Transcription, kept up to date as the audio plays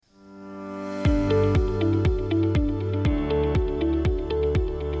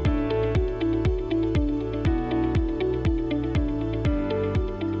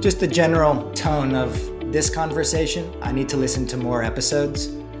just the general tone of this conversation. I need to listen to more episodes.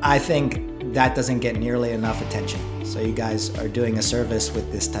 I think that doesn't get nearly enough attention. So you guys are doing a service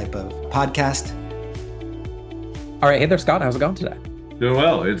with this type of podcast. All right. Hey there, Scott. How's it going today? Doing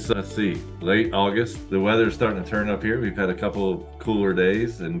well. It's, late August. The weather's starting to turn up here. We've had a couple of cooler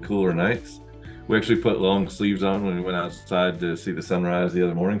days and cooler nights. We actually put long sleeves on when we went outside to see the sunrise the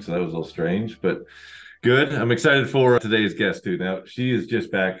other morning, so that was a little strange, but good. I'm excited for today's guest, too. Now, she is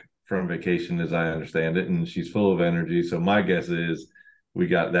just back from vacation, as I understand it, and she's full of energy, so my guess is we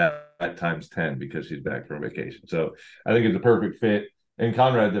got that times 10 because she's back from vacation. So I think it's a perfect fit. And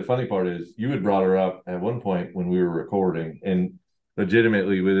Conrad, the funny part is you had brought her up at one point when we were recording, and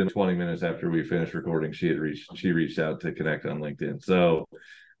legitimately within 20 minutes after we finished recording, she reached out to connect on LinkedIn. So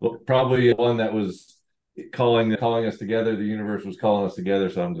probably one that was calling us together. The universe was calling us together.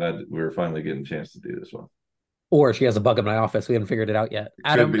 So I'm glad that we were finally getting a chance to do this one. Or she has a bug in my office. We haven't figured it out yet.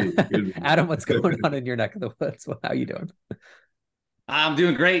 Adam, Could be. Adam, what's going on in your neck of the woods? How are you doing? I'm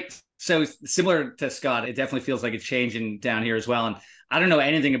doing great. So similar to Scott, it definitely feels like it's changing down here as well. And I don't know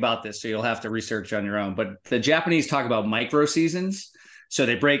anything about this, so you'll have to research on your own. But the Japanese talk about micro seasons. So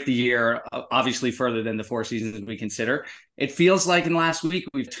they break the year, obviously further than the 4 seasons we consider. It feels like in the last week,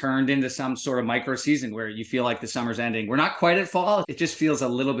 we've turned into some sort of micro season where you feel like the summer's ending. We're not quite at fall. It just feels a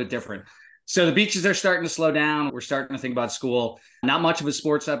little bit different. So the beaches are starting to slow down. We're starting to think about school. Not much of a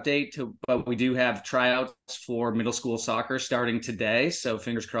sports update, but we do have tryouts for middle school soccer starting today. So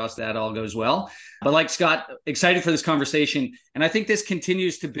fingers crossed that all goes well. But like Scott, excited for this conversation. And I think this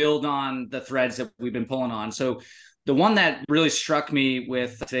continues to build on the threads that we've been pulling on. So the one that really struck me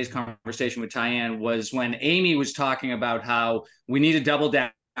with today's conversation with Tyann was when Amy was talking about how we need to double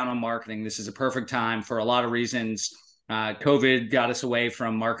down on marketing. This is a perfect time for a lot of reasons. COVID got us away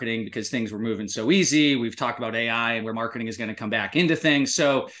from marketing because things were moving so easy. We've talked about AI and where marketing is going to come back into things.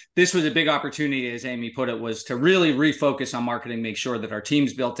 So this was a big opportunity, as Amy put it, was to really refocus on marketing, make sure that our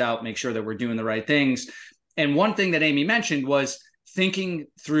team's built out, make sure that we're doing the right things. And one thing that Amy mentioned was thinking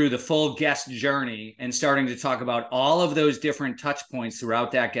through the full guest journey and starting to talk about all of those different touch points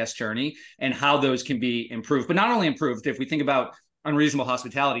throughout that guest journey and how those can be improved. But not only improved, if we think about unreasonable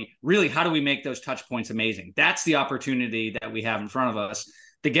hospitality, really, how do we make those touch points amazing? That's the opportunity that we have in front of us.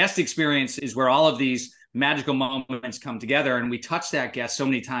 The guest experience is where all of these magical moments come together, and we touch that guest so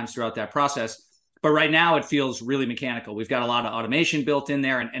many times throughout that process. But right now it feels really mechanical. We've got a lot of automation built in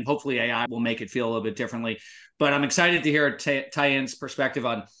there, and hopefully AI will make it feel a little bit differently. But I'm excited to hear Tyann's perspective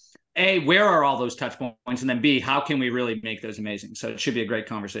on A, where are all those touch points? And then B, how can we really make those amazing? So it should be a great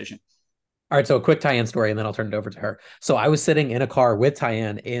conversation. All right, so a quick Tyann story, and then I'll turn it over to her. So I was sitting in a car with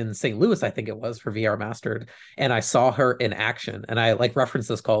Tyann in St. Louis, I think it was, for VR Mastered, and I saw her in action. And I referenced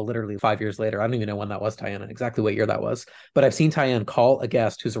this call literally 5 years later. I don't even know when that was, Tyann, and exactly what year that was. But I've seen Tyann call a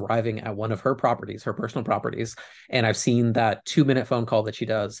guest who's arriving at one of her properties, her personal properties, and I've seen that 2-minute phone call that she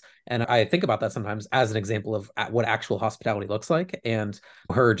does. And I think about that sometimes as an example of what actual hospitality looks like, and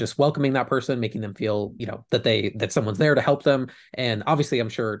her just welcoming that person, making them feel, that someone's there to help them. And obviously, I'm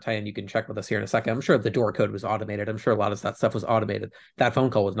sure, Tyann, you can check with us here in a second. I'm sure the door code was automated. I'm sure a lot of that stuff was automated. That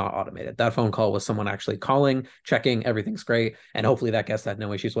phone call was not automated. That phone call was someone actually calling, checking, everything's great. And hopefully that guest had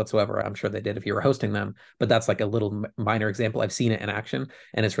no issues whatsoever. I'm sure they did if you were hosting them, but that's like a little minor example. I've seen it in action,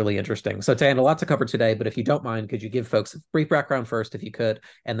 and it's really interesting. So Tyann, a lot to cover today, but if you don't mind, could you give folks a brief background first, if you could,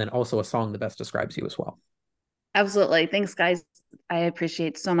 and then also a song that best describes you as well? Absolutely. Thanks, guys. I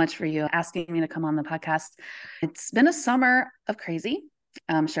appreciate so much for you asking me to come on the podcast. It's been a summer of crazy.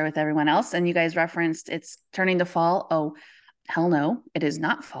 I'm sure with everyone else. And you guys referenced it's turning to fall. Oh, hell no, it is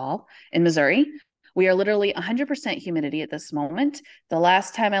not fall in Missouri. We are literally 100% humidity at this moment. The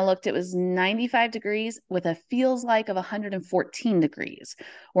last time I looked, it was 95 degrees with a feels like of 114 degrees.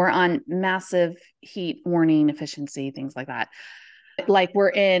 We're on massive heat warning, efficiency, things like that. Like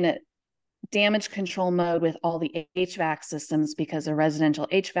we're in damage control mode with all the HVAC systems because of residential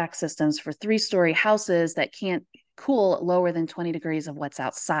HVAC systems for 3-story houses that can't cool lower than 20 degrees of what's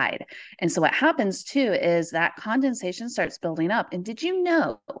outside. And so what happens too is that condensation starts building up. And did you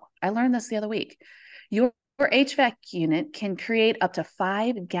know, I learned this the other week, your HVAC unit can create up to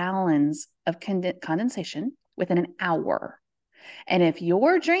 5 gallons of condensation within an hour. And if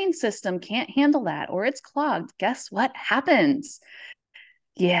your drain system can't handle that or it's clogged, guess what happens?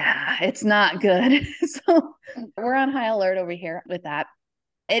 Yeah, it's not good. So we're on high alert over here with that.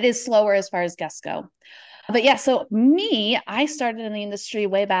 It is slower as far as guests go. But yeah, so I started in the industry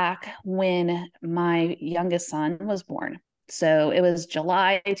way back when my youngest son was born. So it was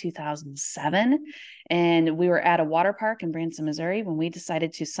July 2007, and we were at a water park in Branson, Missouri, when we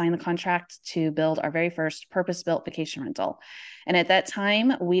decided to sign the contract to build our very first purpose-built vacation rental. And at that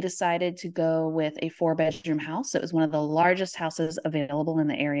time, we decided to go with a 4-bedroom house. It was one of the largest houses available in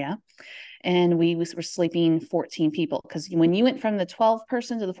the area. And we were sleeping 14 people, because when you went from the 12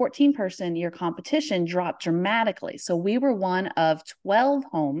 person to the 14 person, your competition dropped dramatically. So we were one of 12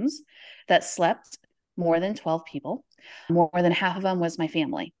 homes that slept more than 12 people. More than half of them was my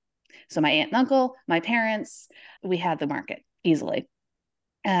family. So my aunt and uncle, my parents, we had the market easily.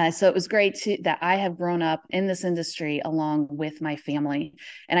 So it was great that I have grown up in this industry along with my family.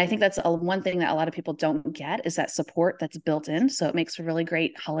 And I think that's one thing that a lot of people don't get, is that support that's built in. So it makes for really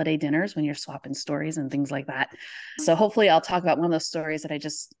great holiday dinners when you're swapping stories and things like that. So hopefully I'll talk about one of those stories that I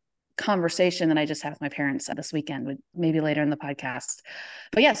just conversation that I just had with my parents this weekend, maybe later in the podcast.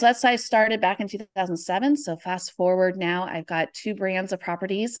 But yeah, so that's how I started back in 2007. So fast forward now, I've got 2 brands of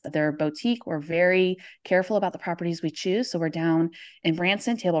properties. They're boutique. We're very careful about the properties we choose. So we're down in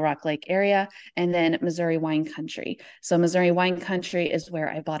Branson, Table Rock Lake area, and then Missouri Wine Country. So Missouri Wine Country is where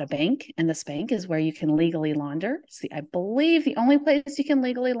I bought a bank, and this bank is where you can legally launder. It's I believe the only place you can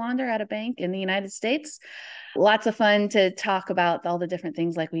legally launder at a bank in the United States. Lots of fun to talk about all the different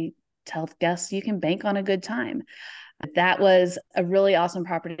things, like we tell guests you can bank on a good time. That was a really awesome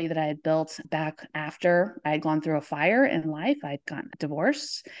property that I had built back after I had gone through a fire in life. I'd gotten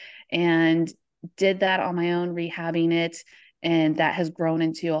divorced and did that on my own, rehabbing it. And that has grown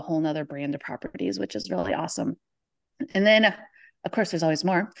into a whole nother brand of properties, which is really awesome. And then, of course, there's always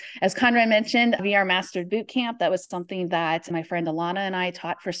more. As Conrad mentioned, VR Mastered Boot Camp, that was something that my friend Alana and I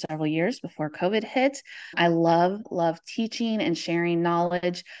taught for several years before COVID hit. I love teaching and sharing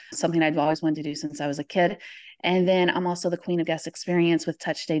knowledge, something I've always wanted to do since I was a kid. And then I'm also the queen of guest experience with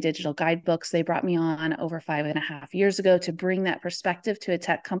Touch Day Digital Guidebooks. They brought me on over 5.5 years ago to bring that perspective to a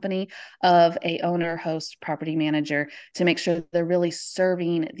tech company of a owner, host, property manager, to make sure they're really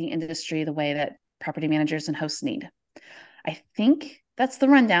serving the industry the way that property managers and hosts need. I think that's the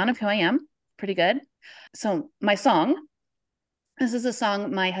rundown of who I am. Pretty good. So my song, this is a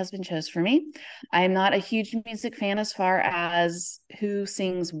song my husband chose for me. I'm not a huge music fan as far as who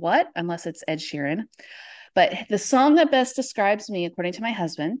sings what, unless it's Ed Sheeran. But the song that best describes me, according to my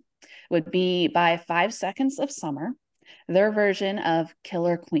husband, would be by 5 Seconds of Summer, their version of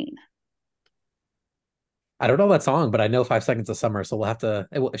Killer Queen. I don't know that song, but I know 5 Seconds of Summer, so we'll have to.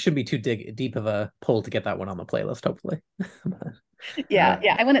 It shouldn't be too deep of a pull to get that one on the playlist, hopefully. Yeah.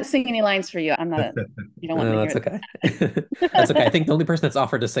 I wouldn't sing any lines for you. I'm not. You don't want me to That's okay. That's okay. I think the only person that's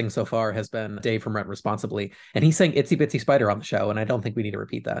offered to sing so far has been Dave from Rent Responsibly, and he sang "Itsy Bitsy Spider" on the show, and I don't think we need to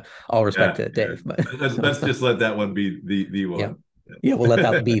repeat that. All respect to Dave, but let's just let that one be the one. Yeah. Yeah, we'll let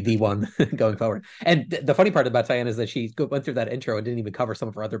that be the one going forward. And the funny part about Tyann is that she went through that intro and didn't even cover some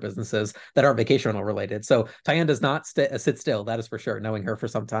of her other businesses that aren't vacation rental related. So Tyann does not sit still, that is for sure. Knowing her for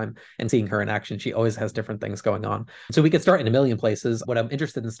some time and seeing her in action, she always has different things going on. So we could start in a million places. What I'm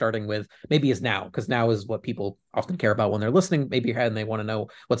interested in starting with maybe is now, because now is what people often care about when they're listening, maybe and they want to know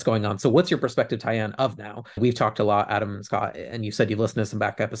what's going on. So what's your perspective, Tyann, of now? We've talked a lot, Adam and Scott, and you said you listened to some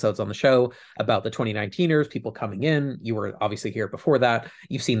back episodes on the show about the 2019ers, people coming in. You were obviously here before that.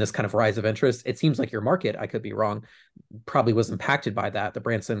 You've seen this kind of rise of interest. It seems like your market, I could be wrong, probably was impacted by that. The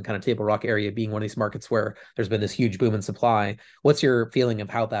Branson kind of Table Rock area being one of these markets where there's been this huge boom in supply. What's your feeling of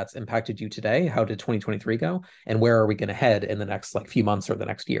how that's impacted you today? How did 2023 go? And where are we going to head in the next few months or the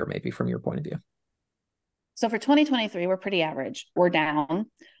next year, maybe from your point of view? So for 2023, we're pretty average. We're down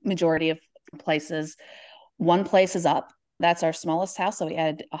majority of places. One place is up. That's our smallest house. So we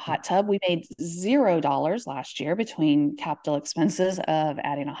added a hot tub. We made $0 last year between capital expenses of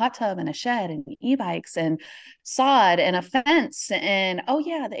adding a hot tub and a shed and e-bikes and sod and a fence. And oh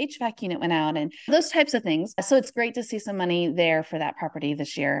yeah, the HVAC unit went out and those types of things. So it's great to see some money there for that property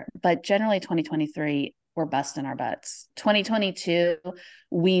this year. But generally 2023, we're busting our butts. 2022,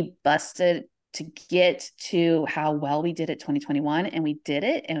 we busted to get to how well we did it 2021, and we did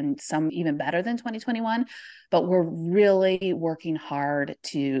it, and some even better than 2021, but we're really working hard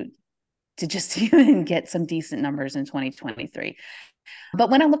to just even get some decent numbers in 2023. But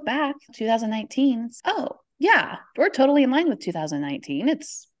when I look back 2019, oh yeah, we're totally in line with 2019.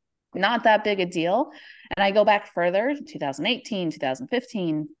 It's not that big a deal. And I go back further, 2018,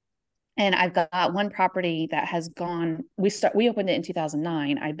 2015, and I've got one property that has gone, we opened it in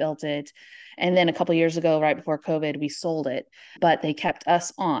 2009. I built it. And then a couple of years ago, right before COVID, we sold it, but they kept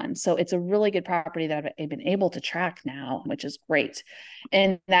us on. So it's a really good property that I've been able to track now, which is great.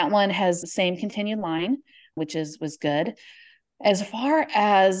 And that one has the same continued line, which was good. As far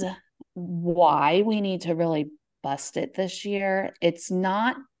as why we need to really busted this year, it's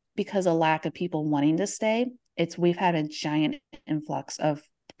not because of lack of people wanting to stay. It's we've had a giant influx of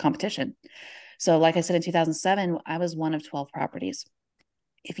competition. So like I said, in 2007, I was one of 12 properties.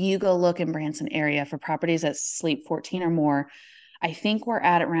 If you go look in Branson area for properties that sleep 14 or more, I think we're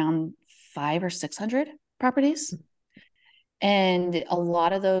at around 500 or 600 properties. And a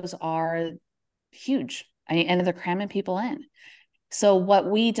lot of those are huge. And they're cramming people in. So what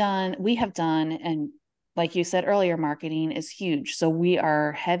we have done, and like you said earlier, marketing is huge. So we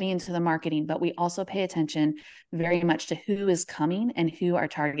are heavy into the marketing, but we also pay attention very much to who is coming and who our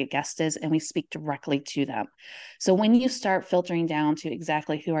target guest is, and we speak directly to them. So when you start filtering down to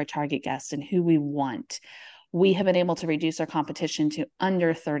exactly who our target guest and who we want, we have been able to reduce our competition to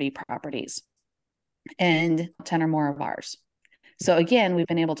under 30 properties and 10 or more of ours. So again, we've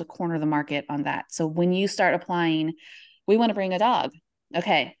been able to corner the market on that. So when you start applying, we want to bring a dog.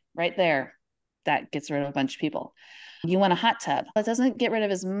 Okay, right there, that gets rid of a bunch of people. You want a hot tub. That doesn't get rid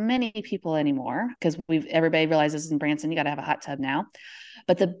of as many people anymore because everybody realizes in Branson, you got to have a hot tub now.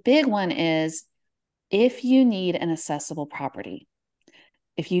 But the big one is if you need an accessible property,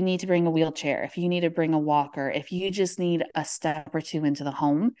 if you need to bring a wheelchair, if you need to bring a walker, if you just need a step or two into the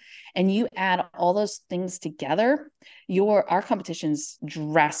home, and you add all those things together, our competition's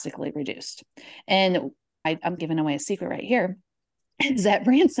drastically reduced. And I'm giving away a secret right here, is that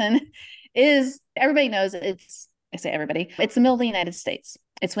Branson everybody knows I say everybody, it's the middle of the United States.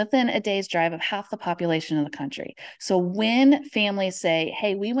 It's within a day's drive of half the population of the country. So when families say,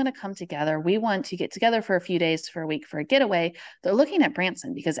 hey, we want to come together, we want to get together for a few days, for a week, for a getaway, they're looking at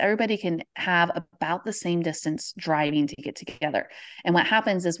Branson because everybody can have about the same distance driving to get together. And what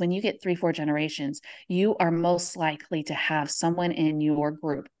happens is when you get 3-4 generations, you are most likely to have someone in your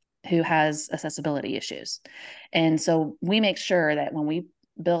group who has accessibility issues. And so we make sure that when we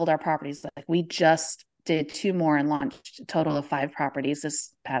build our properties, like we just did 2 more and launched a total of 5 properties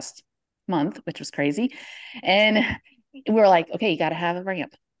this past month, which was crazy. And we were like, okay, you got to have a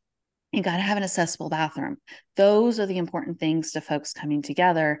ramp. You got to have an accessible bathroom. Those are the important things to folks coming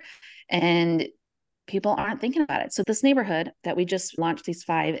together. And people aren't thinking about it. So this neighborhood that we just launched these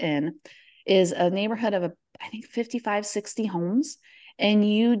 5 in is a neighborhood of I think 55, 60 homes. And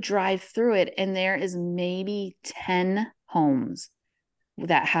you drive through it and there is maybe 10 homes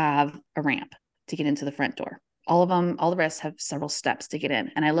that have a ramp to get into the front door. All the rest have several steps to get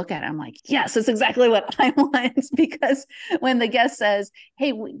in. And I look at it, I'm like, yes, that's exactly what I want. Because when the guest says,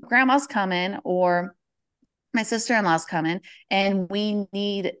 hey, grandma's coming or my sister-in-law's coming and we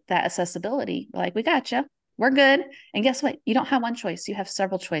need that accessibility, like, we got you. We're good. And guess what? You don't have one choice. You have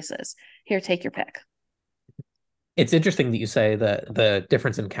several choices. Here, take your pick. It's interesting that you say that the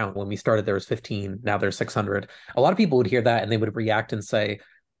difference in count. When we started, there was 15, now there's 600. A lot of people would hear that and they would react and say,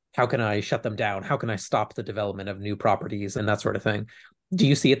 how can I shut them down? How can I stop the development of new properties and that sort of thing? Do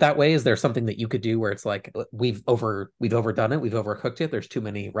you see it that way? Is there something that you could do where it's like, we've overdone it, we've overcooked it, there's too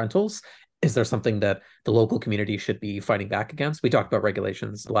many rentals? Is there something that the local community should be fighting back against? We talked about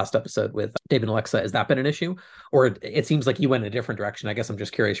regulations the last episode with David and Alexa. Has that been an issue? Or it seems like you went in a different direction. I guess I'm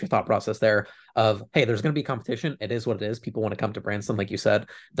just curious your thought process there of, hey, there's going to be competition. It is what it is. People want to come to Branson. Like you said,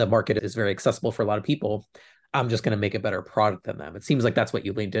 the market is very accessible for a lot of people. I'm just going to make a better product than them. It seems like that's what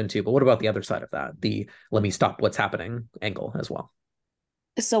you leaned into. But what about the other side of that? The let me stop what's happening angle as well.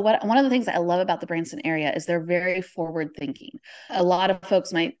 So one of the things that I love about the Branson area is they're very forward thinking. A lot of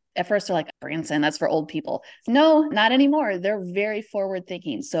folks might at first are like, Branson, that's for old people. No, not anymore. They're very forward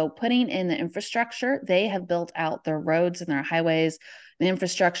thinking. So putting in the infrastructure, they have built out their roads and their highways, the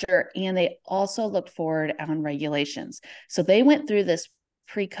infrastructure, and they also looked forward on regulations. So they went through this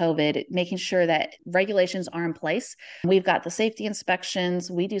pre-COVID, making sure that regulations are in place. We've got the safety inspections.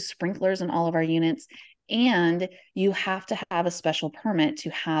 We do sprinklers in all of our units. And you have to have a special permit to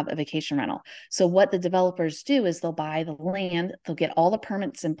have a vacation rental. So what the developers do is they'll buy the land, they'll get all the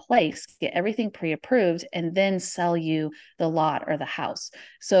permits in place, get everything pre-approved, and then sell you the lot or the house.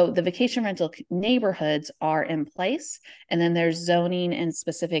 So the vacation rental neighborhoods are in place. And then there's zoning and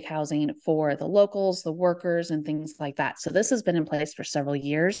specific housing for the locals, the workers, and things like that. So this has been in place for several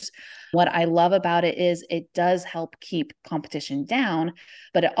years. What I love about it is it does help keep competition down,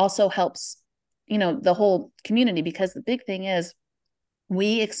 but it also helps the whole community, because the big thing is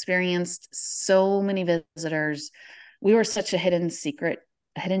we experienced so many visitors. We were such a hidden secret,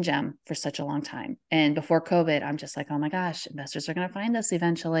 a hidden gem for such a long time. And before COVID, I'm just like, oh my gosh, investors are going to find us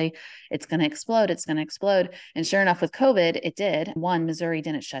eventually. It's going to explode. It's going to explode. And sure enough, with COVID, it did. One, Missouri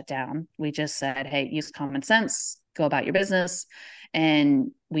didn't shut down. We just said, hey, use common sense, go about your business.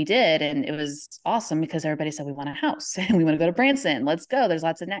 And we did. And it was awesome because everybody said, we want a house and we want to go to Branson. Let's go. There's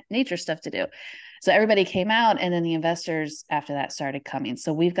lots of nature stuff to do. So everybody came out, and then the investors after that started coming.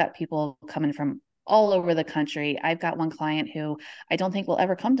 So we've got people coming from all over the country. I've got one client who I don't think will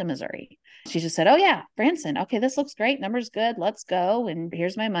ever come to Missouri. She just said, "Oh yeah, Branson. Okay, this looks great. Numbers good. Let's go. And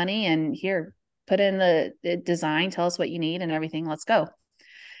here's my money. And here, put in the design. Tell us what you need and everything. Let's go."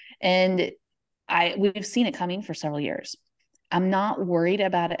 And we've seen it coming for several years. I'm not worried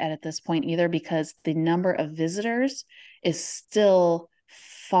about it at this point either, because the number of visitors is still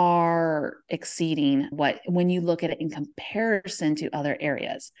far exceeding when you look at it in comparison to other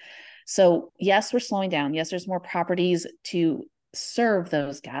areas. So yes, we're slowing down. Yes, there's more properties to serve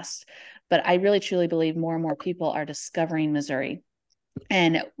those guests, but I really truly believe more and more people are discovering Missouri.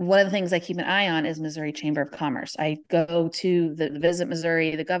 And one of the things I keep an eye on is Missouri Chamber of Commerce. I go to the Visit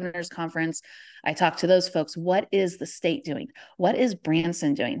Missouri, the governor's conference. I talk to those folks. What is the state doing? What is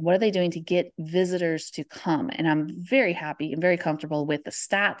Branson doing? What are they doing to get visitors to come? And I'm very happy and very comfortable with the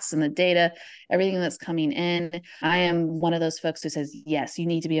stats and the data, everything that's coming in. I am one of those folks who says, yes, you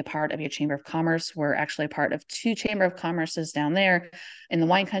need to be a part of your Chamber of Commerce. We're actually a part of 2 Chamber of Commerces down there. In the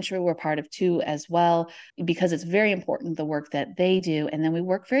wine country, we're part of 2 as well, because it's very important, the work that they do. And then we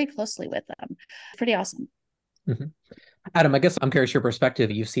work very closely with them. It's pretty awesome. Mm-hmm. Adam, I guess I'm curious your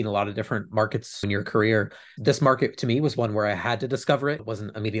perspective. You've seen a lot of different markets in your career. This market to me was one where I had to discover it. It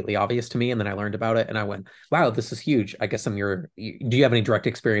wasn't immediately obvious to me. And then I learned about it and I went, wow, this is huge. I guess do you have any direct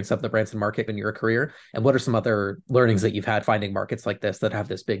experience of the Branson market in your career? And what are some other learnings that you've had finding markets like this that have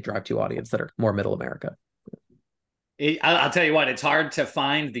this big drive-to audience that are more middle America? I'll tell you what, it's hard to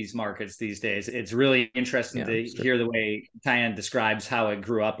find these markets these days. It's really interesting to hear the way Tyann describes how it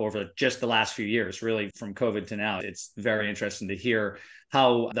grew up over just the last few years, really from COVID to now. It's very interesting to hear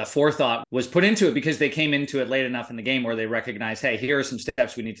how the forethought was put into it, because they came into it late enough in the game where they recognize, hey, here are some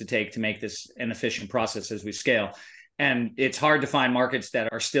steps we need to take to make this an efficient process as we scale. And it's hard to find markets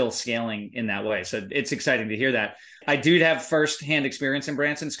that are still scaling in that way. So it's exciting to hear that. I do have firsthand experience in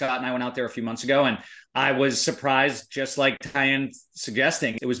Branson. Scott and I went out there a few months ago, and I was surprised, just like Tyann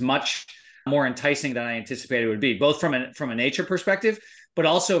suggesting, it was much more enticing than I anticipated it would be, both from a nature perspective, but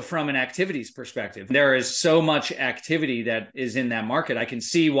also from an activities perspective. There is so much activity that is in that market. I can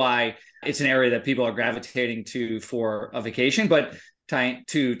see why it's an area that people are gravitating to for a vacation, but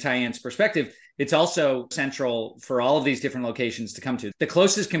to Tyann's perspective, it's also central for all of these different locations to come to. The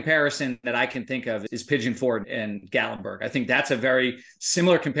closest comparison that I can think of is Pigeon Forge and Gatlinburg. I think that's a very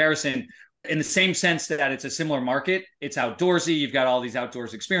similar comparison, in the same sense that it's a similar market. It's outdoorsy. You've got all these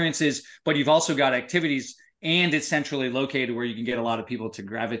outdoors experiences, but you've also got activities, and it's centrally located where you can get a lot of people to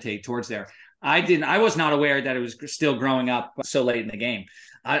gravitate towards there. I was not aware that it was still growing up so late in the game.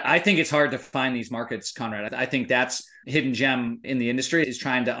 I think it's hard to find these markets, Conrad. I think that's a hidden gem in the industry, is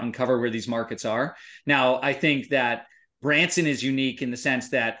trying to uncover where these markets are. Now, I think that Branson is unique in the sense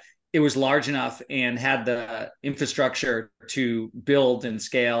that it was large enough and had the infrastructure to build and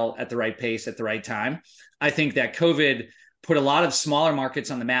scale at the right pace at the right time. I think that COVID put a lot of smaller markets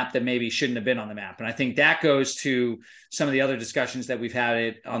on the map that maybe shouldn't have been on the map. And I think that goes to some of the other discussions that we've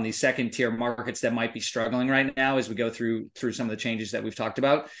had on these second tier markets that might be struggling right now as we go through some of the changes that we've talked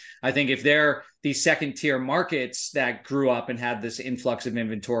about. I think if they're these second tier markets that grew up and had this influx of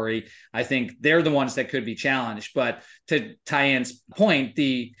inventory, I think they're the ones that could be challenged. But to Tyann's point,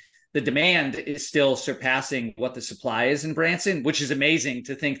 the demand is still surpassing what the supply is in Branson, which is amazing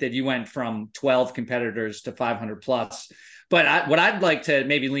to think that you went from 12 competitors to 500 plus. But what I'd like to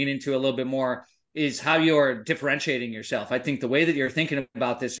maybe lean into a little bit more is how you're differentiating yourself. I think the way that you're thinking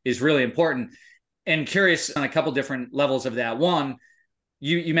about this is really important, and curious on a couple different levels of that. One,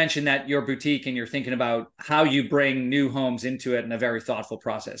 you mentioned that your boutique and you're thinking about how you bring new homes into it in a very thoughtful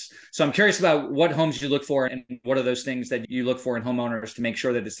process. So I'm curious about what homes you look for and what are those things that you look for in homeowners to make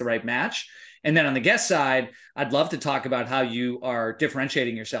sure that it's the right match. And then on the guest side, I'd love to talk about how you are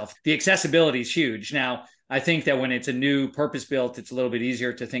differentiating yourself. The accessibility is huge. Now, I think that when it's a new purpose built, it's a little bit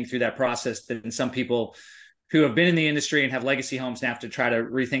easier to think through that process than some people who have been in the industry and have legacy homes and have to try to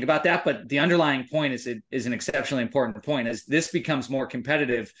rethink about that. But the underlying point is an exceptionally important point. As this becomes more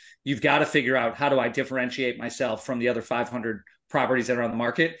competitive, you've got to figure out, how do I differentiate myself from the other 500 properties that are on the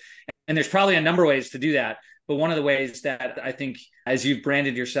market? And there's probably a number of ways to do that. But one of the ways that I think, as you've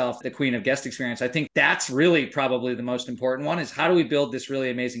branded yourself the queen of guest experience, I think that's really probably the most important one, is how do we build this really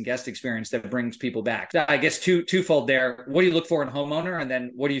amazing guest experience that brings people back? I guess twofold there. What do you look for in a homeowner? And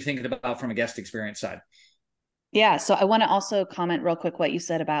then what are you thinking about from a guest experience side? Yeah. So I want to also comment real quick what you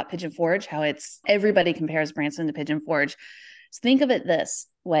said about Pigeon Forge, how everybody compares Branson to Pigeon Forge. So think of it this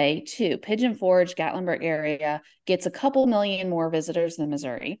way too. Pigeon Forge, Gatlinburg area gets a couple million more visitors than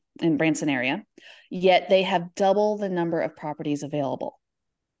Missouri in Branson area, yet they have double the number of properties available.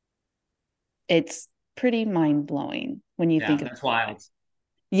 It's pretty mind blowing when you think of that's wild.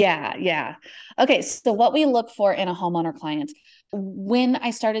 Yeah, yeah. Okay, so what we look for in a homeowner client. When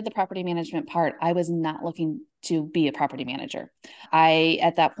I started the property management part, I was not looking to be a property manager. I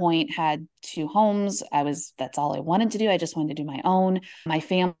at that point had 2 homes. That's all I wanted to do. I just wanted to do my own. My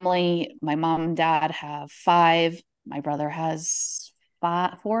family, my mom and dad have 5. My brother has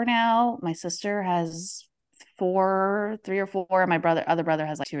 4 now. My sister has 4, 3 or 4. My other brother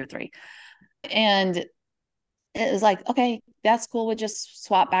has like 2 or 3. And it was like, okay, that's cool. We just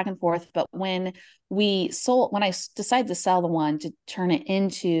swap back and forth. But when when I decided to sell the one to turn it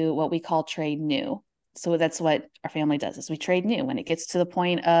into what we call trade new. So that's what our family does is we trade new. When it gets to the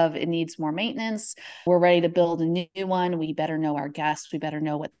point of it needs more maintenance, we're ready to build a new one. We better know our guests. We better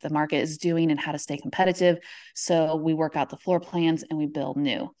know what the market is doing and how to stay competitive. So we work out the floor plans and we build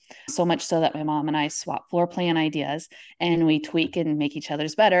new. So much so that my mom and I swap floor plan ideas and we tweak and make each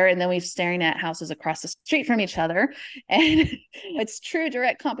other's better. And then we're staring at houses across the street from each other. And it's true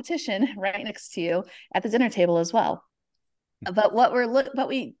direct competition right next to you at the dinner table as well. But what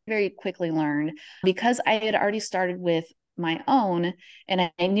we very quickly learned, because I had already started with my own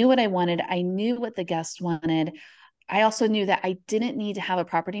and I knew what I wanted, I knew what the guest wanted. I also knew that I didn't need to have a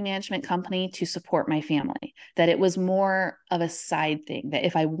property management company to support my family, that it was more of a side thing, that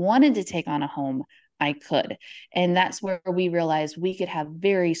if I wanted to take on a home, I could. And that's where we realized we could have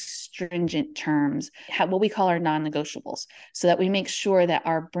very stringent terms, what we call our non-negotiables, so that we make sure that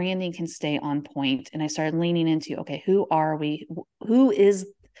our branding can stay on point. And I started leaning into, okay, who are we? Who is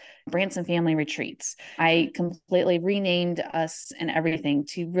Branson Family Retreats? I completely renamed us and everything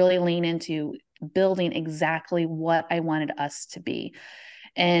to really lean into building exactly what I wanted us to be.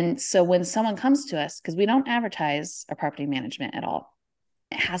 And so when someone comes to us, because we don't advertise our property management at all,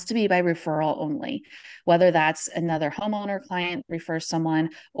 it has to be by referral only, whether that's another homeowner client refers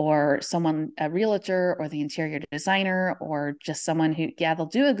someone or someone, a realtor or the interior designer, or just someone who, they'll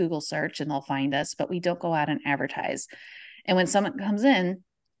do a Google search and they'll find us, but we don't go out and advertise. And when someone comes in,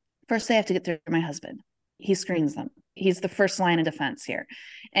 first they have to get through my husband. He screens them. He's the first line of defense here.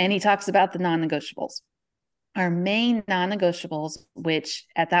 And he talks about the non-negotiables. Our main non-negotiables, which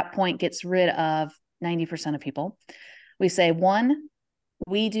at that point gets rid of 90% of people. We say, 1,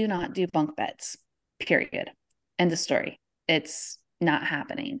 we do not do bunk beds, period. End of story. It's not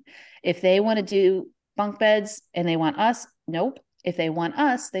happening. If they want to do bunk beds and they want us, nope. If they want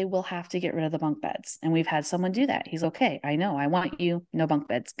us, they will have to get rid of the bunk beds. And we've had someone do that. He's okay. I know. I want you. No bunk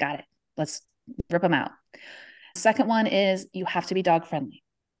beds. Got it. Let's rip them out. Second one is you have to be dog friendly.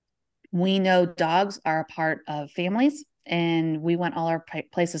 We know dogs are a part of families and we want all our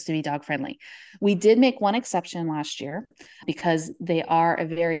places to be dog friendly. We did make one exception last year because they are a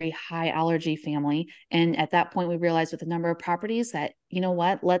very high allergy family. And at that point, we realized with the number of properties that, you know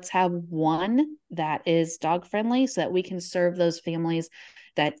what, let's have one that is dog friendly so that we can serve those families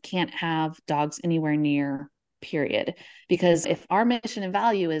that can't have dogs anywhere near, period. Because if our mission and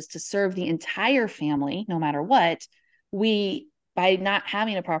value is to serve the entire family, no matter what, by not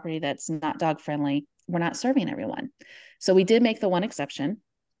having a property that's not dog friendly, we're not serving everyone. So we did make the one exception.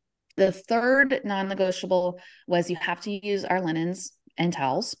 The third non-negotiable was you have to use our linens and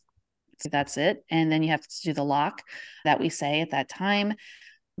towels. So that's it. And then you have to do the lock that we say at that time.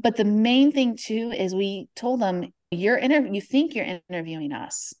 But the main thing too is we told them, you think you're interviewing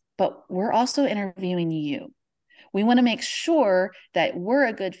us, but we're also interviewing you. We want to make sure that we're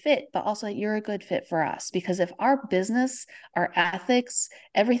a good fit, but also that you're a good fit for us. Because if our business, our ethics,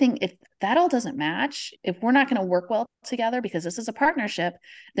 everything, if that all doesn't match, if we're not going to work well together, because this is a partnership,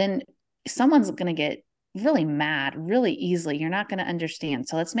 then someone's going to get really mad really easily. You're not going to understand.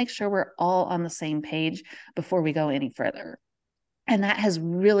 So let's make sure we're all on the same page before we go any further. And that has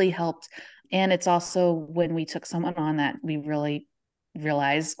really helped. And it's also when we took someone on that we really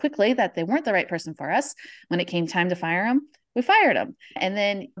realized quickly that they weren't the right person for us. When it came time to fire them, we fired him. And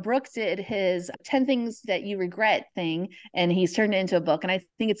then Brooke did his 10 things that you regret thing, and he's turned it into a book. And I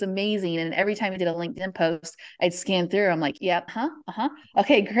think it's amazing. And every time he did a LinkedIn post, I'd scan through. I'm like, yep,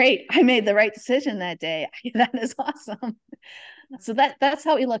 okay, great. I made the right decision that day. That is awesome. So that's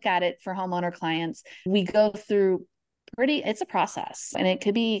how we look at it for homeowner clients. We go through it's a process, and it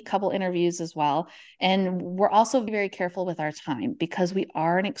could be a couple interviews as well. And we're also very careful with our time because we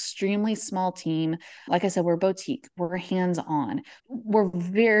are an extremely small team. Like I said, we're boutique, we're hands-on. We're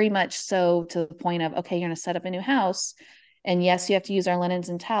very much so to the point of, okay, you're going to set up a new house. And yes, you have to use our linens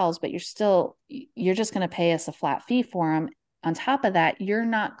and towels, but you're just going to pay us a flat fee for them. On top of that, you're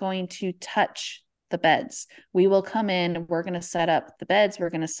not going to touch the beds. We will come in, we're going to set up the beds,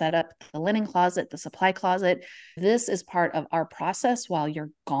 we're going to set up the linen closet, the supply closet. This is part of our process while you're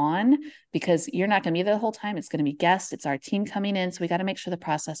gone, because you're not going to be there the whole time. It's going to be guests, it's our team coming in. So we got to make sure the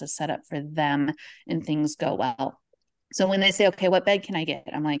process is set up for them and things go well. So when they say, okay, what bed can I get?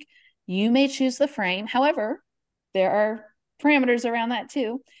 I'm like, you may choose the frame. However, there are parameters around that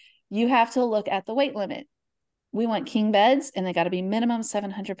too. You have to look at the weight limit. We want king beds, and they got to be minimum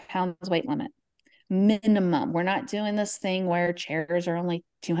 700 pounds weight limit. Minimum. We're not doing this thing where chairs are only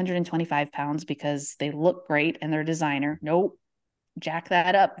 225 pounds because they look great and they're designer. Nope. Jack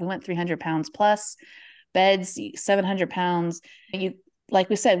that up. We want 300 pounds plus. Beds, 700 pounds. Like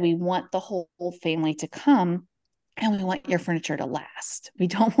we said, we want the whole family to come, and we want your furniture to last. We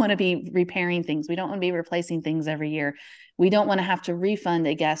don't want to be repairing things. We don't want to be replacing things every year. We don't want to have to refund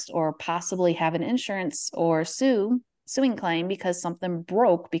a guest or possibly have an insurance or suing claim because something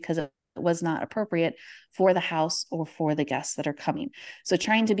broke because it was not appropriate for the house or for the guests that are coming. So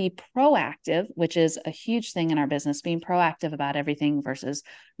trying to be proactive, which is a huge thing in our business, being proactive about everything versus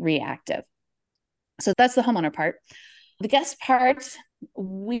reactive. So that's the homeowner part. The guest part,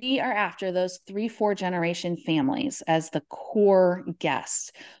 we are after those 3-4 generation families as the core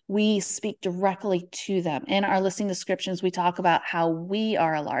guests. We speak directly to them. In our listing descriptions, we talk about how we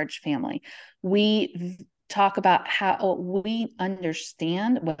are a large family. We talk about how we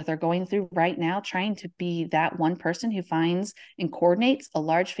understand what they're going through right now, trying to be that one person who finds and coordinates a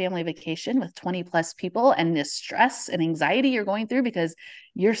large family vacation with 20 plus people and this stress and anxiety you're going through because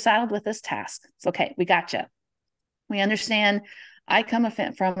you're saddled with this task. It's okay. We got you. We understand. I come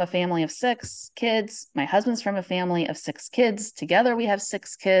from a family of 6 kids. My husband's from a family of 6 kids. Together, we have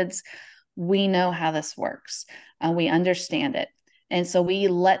 6 kids. We know how this works. We understand it. And so we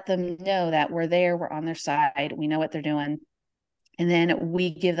let them know that we're there, we're on their side, we know what they're doing. And then we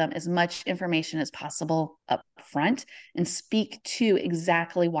give them as much information as possible up front and speak to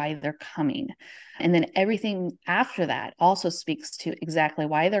exactly why they're coming. And then everything after that also speaks to exactly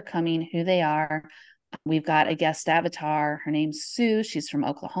why they're coming, who they are. We've got a guest avatar. Her name's Sue. She's from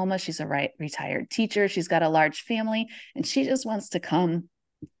Oklahoma. She's a retired teacher. She's got a large family, and she just wants to come,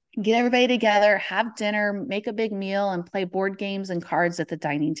 get everybody together, have dinner, make a big meal, and play board games and cards at the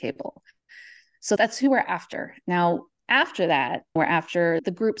dining table. So that's who we're after. Now, after that, we're after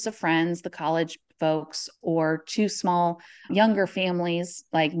the groups of friends, the college folks, or 2 small, younger families,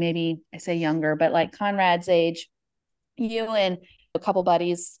 like maybe I say younger, but like Conrad's age, you and a couple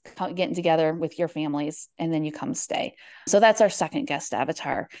buddies getting together with your families, and then you come stay. So that's our second guest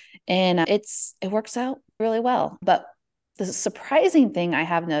avatar. And it works out really well. But the surprising thing I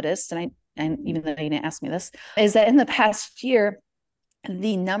have noticed, and even though you didn't ask me this, is that in the past year,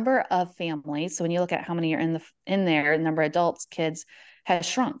 the number of families, so when you look at how many are in there, the number of adults, kids, has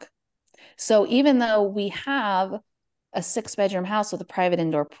shrunk. So even though we have a 6-bedroom house with a private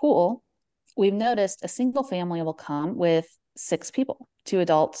indoor pool, we've noticed a single family will come with 6 people, 2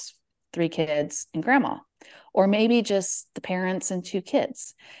 adults, 3 kids, and grandma, or maybe just the parents and 2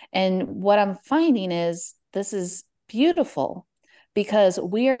 kids. And what I'm finding is this is beautiful because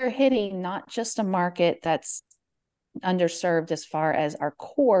we are hitting not just a market that's underserved as far as our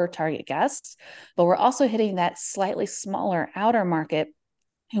core target guests, but we're also hitting that slightly smaller outer market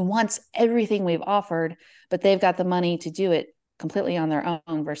who wants everything we've offered, but they've got the money to do it completely on their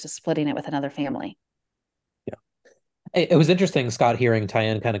own versus splitting it with another family. It was interesting, Scott, hearing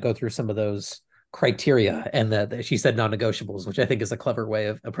Tyann kind of go through some of those criteria, and that she said non-negotiables, which I think is a clever way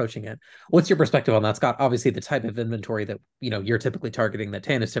of approaching it. What's your perspective on that, Scott? Obviously, the type of inventory that you're typically targeting, that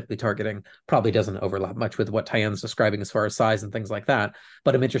Tyann is typically targeting, probably doesn't overlap much with what Tyann's describing as far as size and things like that.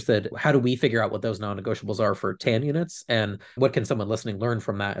 But I'm interested, how do we figure out what those non-negotiables are for Tyann units, and what can someone listening learn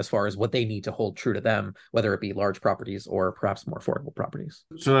from that as far as what they need to hold true to them, whether it be large properties or perhaps more affordable properties?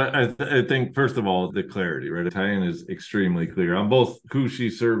 So I think, first of all, the clarity, right? Tyann is extremely clear on both who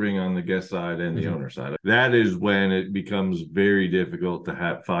she's serving on the guest side and the owner side. That is when it becomes very difficult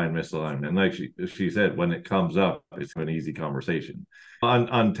to find misalignment. And like she said, when it comes up, it's an easy conversation.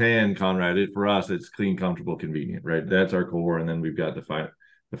 On Tyann, Conrad, for us, it's clean, comfortable, convenient, right? That's our core. And then we've got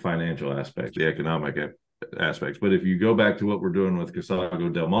the financial aspects, the economic aspects. But if you go back to what we're doing with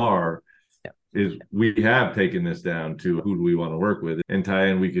Casago Del Mar, is we have taken this down to who do we want to work with. And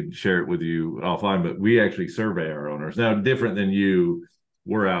Tyann, we could share it with you offline, but we actually survey our owners. Now, different than you,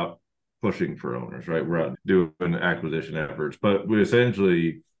 we're out pushing for owners, right? We're out doing acquisition efforts, but we have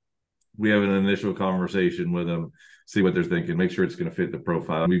an initial conversation with them, see what they're thinking, make sure it's going to fit the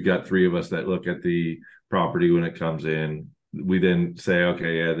profile. We've got 3 of us that look at the property when it comes in. We then say,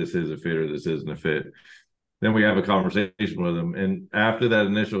 okay, yeah, this is a fit or this isn't a fit. Then we have a conversation with them. And after that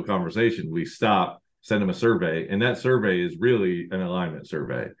initial conversation, we stop, send them a survey. And that survey is really an alignment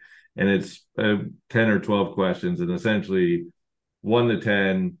survey. And it's 10 or 12 questions. And essentially, 1 to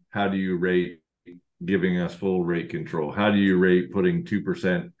 10, how do you rate giving us full rate control? How do you rate putting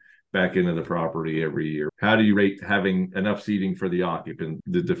 2% back into the property every year? How do you rate having enough seating for the occupant,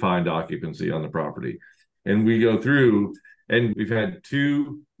 the defined occupancy on the property? And we go through, and we've had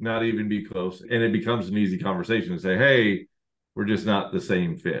two not even be close. And it becomes an easy conversation to say, hey, we're just not the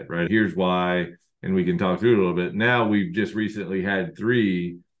same fit, right? Here's why. And we can talk through it a little bit. Now we've just recently had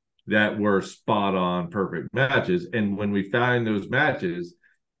three that were spot on perfect matches. And when we find those matches,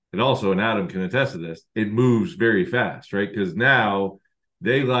 and also, and Adam can attest to this, it moves very fast, right? Because now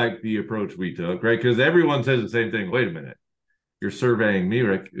they like the approach we took, right? Because everyone says the same thing. Wait a minute, you're surveying me,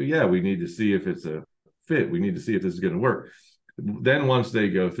 right? Yeah, we need to see if it's a fit. We need to see if this is going to work. Then once they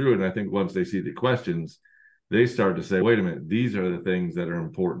go through it, and I think once they see the questions, they start to say, wait a minute, these are the things that are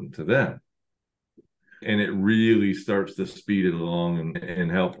important to them. And it really starts to speed it along and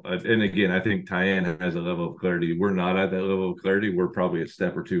help. And again, I think Tyann has a level of clarity. We're not at that level of clarity. We're probably a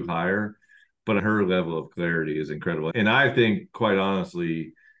step or two higher, but her level of clarity is incredible. And I think, quite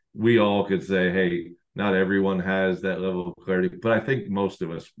honestly, we all could say, hey, not everyone has that level of clarity, but I think most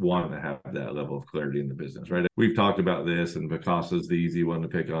of us want to have that level of clarity in the business, right? We've talked about this, and Picasso is the easy one to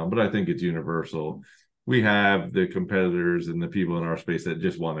pick on, but I think it's universal. We have the competitors and the people in our space that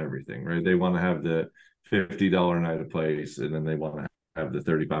just want everything, right? They want to have the $50 a night a place, and then they want to have the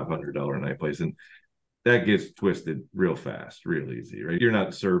 $3,500 a night place. And that gets twisted real fast, real easy, right? You're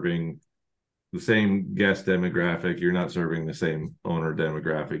not serving the same guest demographic. You're not serving the same owner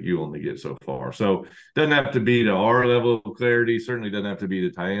demographic. You only get so far. So it doesn't have to be to our level of clarity. Certainly doesn't have to be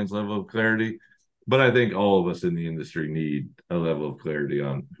to Tyann's level of clarity. But I think all of us in the industry need a level of clarity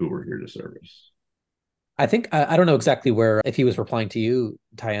on who we're here to service. I think I don't know exactly where, if he was replying to you,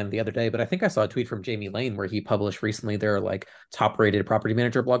 Tyann, the other day, but I think I saw a tweet from Jamie Lane where he published recently their like top rated property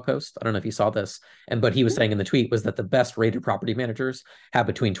manager blog post. I don't know if you saw this. But he was saying in the tweet was that the best rated property managers have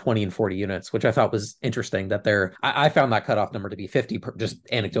between 20 and 40 units, which I thought was interesting that I found that cutoff number to be 50, just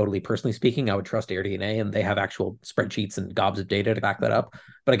anecdotally, personally speaking. I would trust AirDNA, and they have actual spreadsheets and gobs of data to back that up.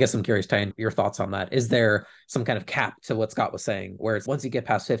 But I guess I'm curious, Tyann, your thoughts on that. Is there some kind of cap to what Scott was saying, where it's once you get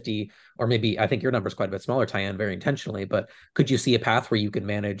past 50, or maybe I think your number is quite a bit smaller, Tyann, very intentionally, but could you see a path where you could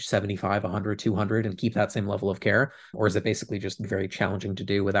manage 75, 100, 200 and keep that same level of care? Or is it basically just very challenging to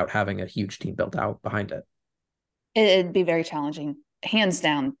do without having a huge team built out behind it? It'd be very challenging, hands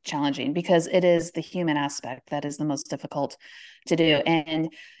down challenging, because it is the human aspect that is the most difficult to do. And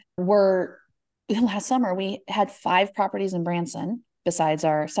last summer we had 5 properties in Branson besides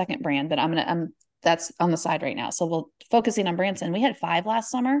our second brand, but that's on the side right now. So we'll focusing on Branson. We had 5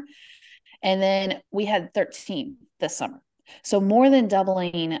 last summer, and then we had 13 this summer. So more than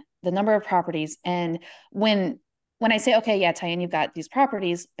doubling the number of properties. And when I say, okay, yeah, Tyann, you've got these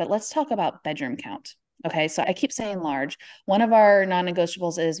properties, but let's talk about bedroom count. Okay, so I keep saying large. One of our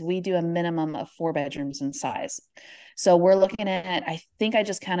non-negotiables is we do a minimum of 4 bedrooms in size. So we're looking at, I think I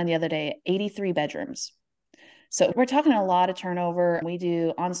just counted the other day, 83 bedrooms. So we're talking a lot of turnover. We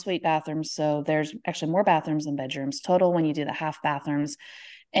do ensuite bathrooms. So there's actually more bathrooms than bedrooms total when you do the half bathrooms.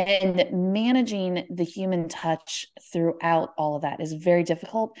 And managing the human touch throughout all of that is very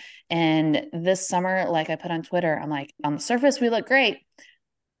difficult. And this summer, like I put on Twitter, I'm like, on the surface, we look great.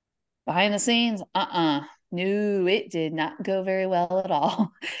 Behind the scenes, no, it did not go very well at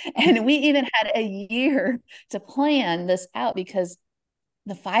all. And we even had a year to plan this out because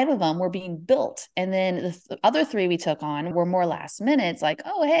the 5 of them were being built. And then the other 3 we took on were more last minutes, like,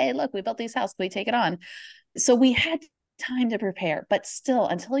 oh, hey, look, we built these houses. Can we take it on? So we had time to prepare, but still,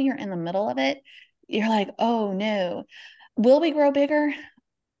 until you're in the middle of it, you're like, oh no. Will we grow bigger?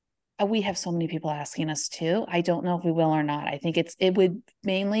 We have so many people asking us to. I don't know if we will or not. I think it would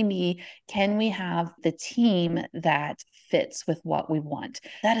mainly be, can we have the team that fits with what we want?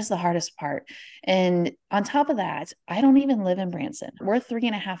 That is the hardest part. And on top of that, I don't even live in Branson. We're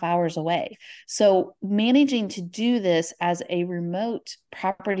 3.5 hours away. So managing to do this as a remote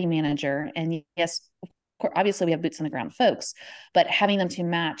property manager, and yes, obviously we have boots on the ground folks, but having them to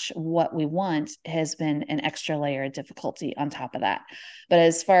match what we want has been an extra layer of difficulty on top of that. But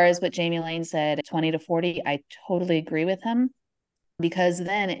as far as what Jamie Lane said, 20 to 40, I totally agree with him, because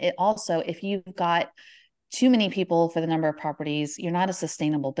then it also, if you've got too many people for the number of properties, you're not a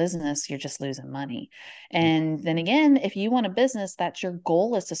sustainable business. You're just losing money. And then again, if you want a business that your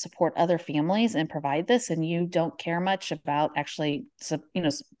goal is to support other families and provide this, and you don't care much about actually,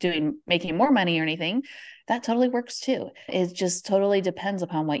 making more money or anything, that totally works too. It just totally depends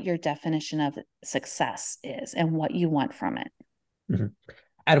upon what your definition of success is and what you want from it. Mm-hmm.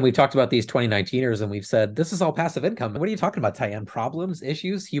 And we talked about these 2019ers and we've said, this is all passive income. What are you talking about, Tyann? Problems,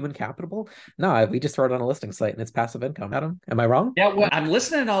 issues, human capital? No, we just throw it on a listing site and it's passive income. Adam, am I wrong? Yeah, well, I'm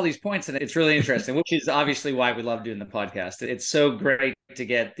listening to all these points and it's really interesting, which is obviously why we love doing the podcast. It's so great to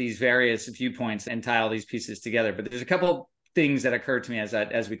get these various viewpoints and tie all these pieces together. But there's a couple things that occurred to me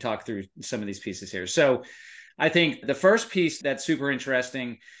as we talk through some of these pieces here. So I think the first piece that's super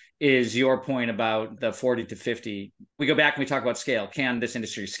interesting is your point about the 40 to 50. We go back and we talk about scale. Can this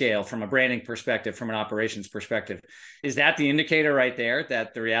industry scale from a branding perspective, from an operations perspective? Is that the indicator right there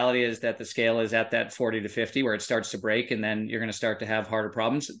that the reality is that the scale is at that 40 to 50 where it starts to break and then you're going to start to have harder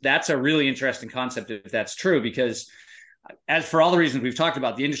problems? That's a really interesting concept if that's true, because as for all the reasons we've talked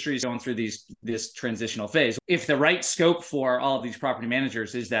about, the industry is going through this transitional phase. If the right scope for all of these property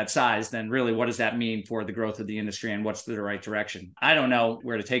managers is that size, then really what does that mean for the growth of the industry and what's the right direction? I don't know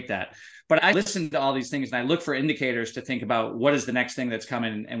where to take that. But I listen to all these things and I look for indicators to think about what is the next thing that's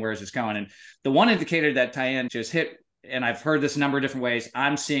coming and where is this going. And the one indicator that Tyann just hit, and I've heard this a number of different ways,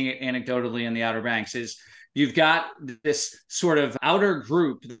 I'm seeing it anecdotally in the Outer Banks, is you've got this sort of outer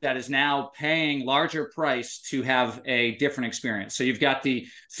group that is now paying larger price to have a different experience. So you've got the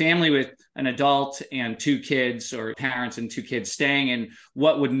family with an adult and two kids, or parents and two kids, staying in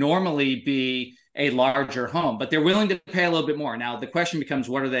what would normally be a larger home, but they're willing to pay a little bit more. Now, the question becomes,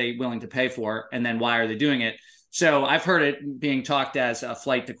 what are they willing to pay for? And then why are they doing it? So I've heard it being talked as a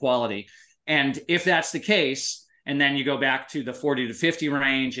flight to quality. And if that's the case, and then you go back to the 40 to 50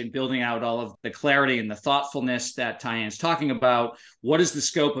 range and building out all of the clarity and the thoughtfulness that Tyann's talking about. What is the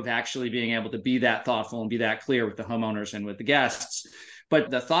scope of actually being able to be that thoughtful and be that clear with the homeowners and with the guests? But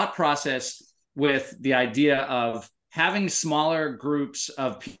the thought process with the idea of having smaller groups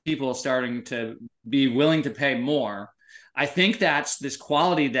of people starting to be willing to pay more, I think that's this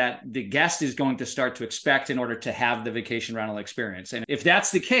quality that the guest is going to start to expect in order to have the vacation rental experience. And if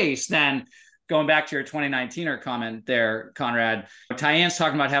that's the case, then going back to your 2019er comment there, Conrad, Tyann's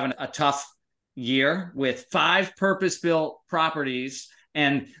talking about having a tough year with 5 purpose-built properties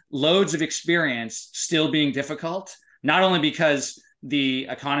and loads of experience still being difficult, not only because the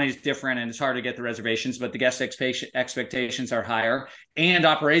economy is different and it's hard to get the reservations, but the guest expectations are higher and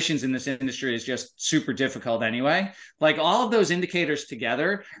operations in this industry is just super difficult anyway. Like all of those indicators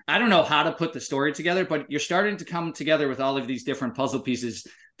together, I don't know how to put the story together, but you're starting to come together with all of these different puzzle pieces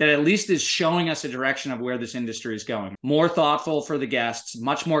that at least is showing us a direction of where this industry is going. More thoughtful for the guests,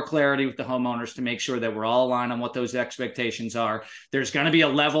 much more clarity with the homeowners to make sure that we're all aligned on what those expectations are. There's going to be a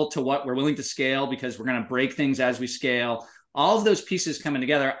level to what we're willing to scale because we're going to break things as we scale. All of those pieces coming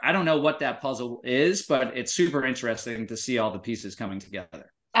together. I don't know what that puzzle is, but it's super interesting to see all the pieces coming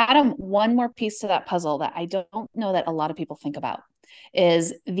together. Adam, one more piece to that puzzle that I don't know that a lot of people think about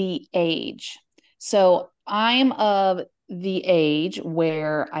is the age. So I'm of the age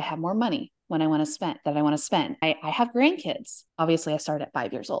where I have more money when I want to spend that I want to spend. I have grandkids. Obviously, I started at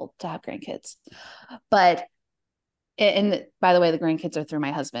 5 years old to have grandkids. But, and by the way, the grandkids are through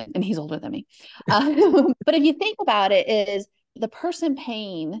my husband and he's older than me. But if you think about it, is the person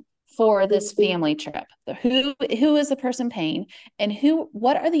paying for this family trip, who is the person paying and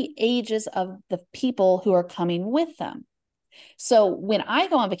what are the ages of the people who are coming with them? So when I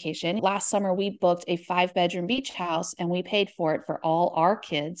go on vacation, last summer, we booked a 5-bedroom beach house and we paid for it for all our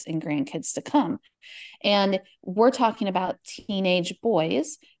kids and grandkids to come. And we're talking about teenage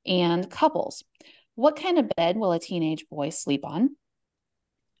boys and couples. What kind of bed will a teenage boy sleep on?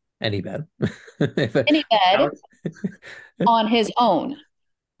 Any bed. Any bed on his own.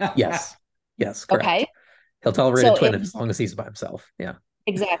 Yes. Yes. Correct. Okay. He'll tolerate a twin as long as he's by himself. Yeah.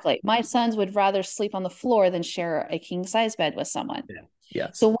 Exactly. My sons would rather sleep on the floor than share a king size bed with someone. Yeah.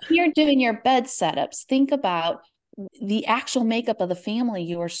 Yes. So when you're doing your bed setups, think about the actual makeup of the family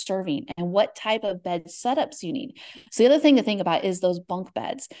you are serving and what type of bed setups you need. So the other thing to think about is those bunk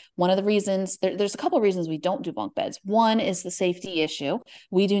beds. One of the reasons, there's a couple of reasons we don't do bunk beds. One is the safety issue.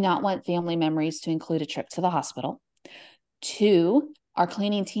 We do not want family memories to include a trip to the hospital. 2, our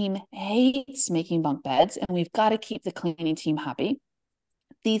cleaning team hates making bunk beds, and we've got to keep the cleaning team happy.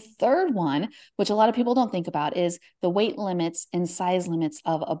 The third one, which a lot of people don't think about, is the weight limits and size limits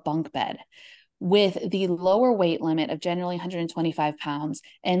of a bunk bed. With the lower weight limit of generally 125 pounds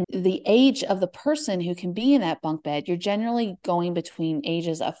and the age of the person who can be in that bunk bed, you're generally going between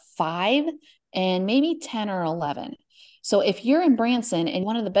ages of 5 and maybe 10 or 11. So if you're in Branson and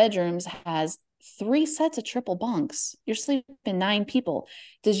one of the bedrooms has 3 sets of triple bunks, you're sleeping 9 people.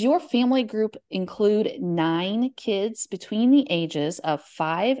 Does your family group include 9 kids between the ages of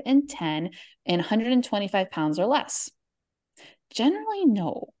 5 and 10 and 125 pounds or less? Generally,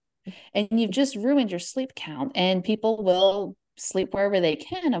 no. And you've just ruined your sleep count, and people will sleep wherever they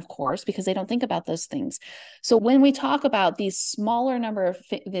can, of course, because they don't think about those things. So when we talk about this smaller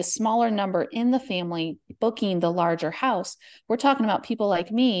number in the family booking the larger house, we're talking about people like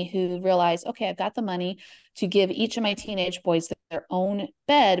me who realize, okay, I've got the money to give each of my teenage boys their own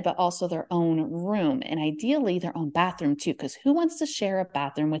bed, but also their own room, and ideally their own bathroom too, because who wants to share a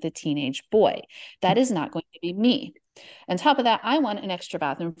bathroom with a teenage boy? That is not going to be me. On top of that, I want an extra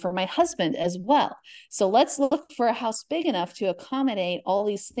bathroom for my husband as well. So let's look for a house big enough to accommodate all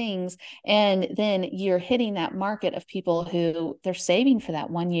these things. And then you're hitting that market of people who they're saving for that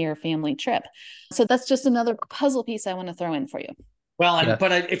 1 year family trip. So that's just another puzzle piece I want to throw in for you. Well,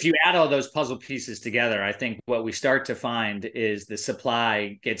 but if you add all those puzzle pieces together, I think what we start to find is the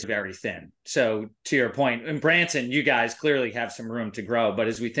supply gets very thin. So to your point, in Branson, you guys clearly have some room to grow. But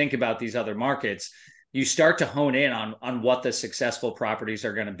as we think about these other markets, you start to hone in on what the successful properties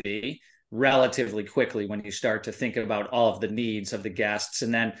are going to be relatively quickly when you start to think about all of the needs of the guests.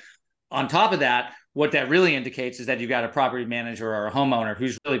 And then on top of that, what that really indicates is that you've got a property manager or a homeowner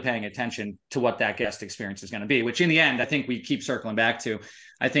who's really paying attention to what that guest experience is going to be, which in the end, I think we keep circling back to.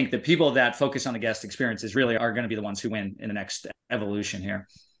 I think the people that focus on the guest experiences really are going to be the ones who win in the next evolution here.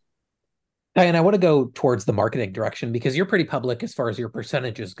 And I want to go towards the marketing direction because you're pretty public as far as your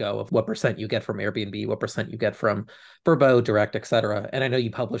percentages go of what percent you get from Airbnb, what percent you get from Vrbo, Direct, et cetera. And I know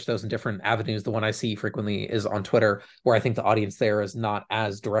you publish those in different avenues. The one I see frequently is on Twitter, where I think the audience there is not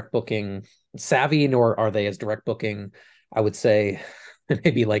as direct booking savvy, nor are they as direct booking, I would say,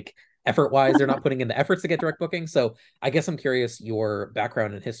 maybe like effort-wise, they're not putting in the efforts to get direct booking. So I guess I'm curious your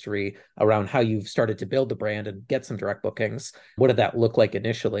background and history around how you've started to build the brand and get some direct bookings. What did that look like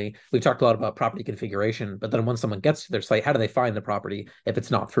initially? We've talked a lot about property configuration, but then when someone gets to their site, how do they find the property if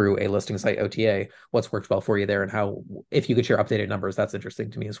it's not through a listing site OTA? What's worked well for you there, and how, if you could share updated numbers, that's interesting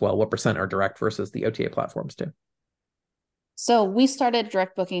to me as well. What percent are direct versus the OTA platforms too? So we started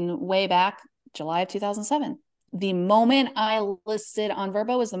direct booking way back July of 2007. The moment I listed on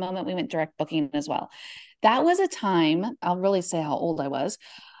Vrbo was the moment we went direct booking as well. That was a time, I'll really say how old I was.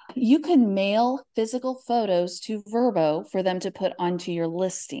 You could mail physical photos to Vrbo for them to put onto your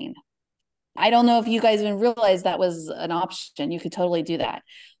listing. I don't know if you guys even realized that was an option. You could totally do that.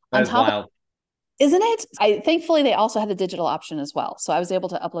 That's wild. Isn't it? Thankfully, they also had the digital option as well. So I was able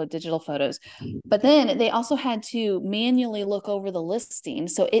to upload digital photos. But then they also had to manually look over the listing.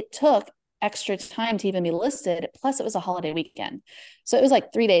 So it took extra time to even be listed. Plus, it was a holiday weekend. So it was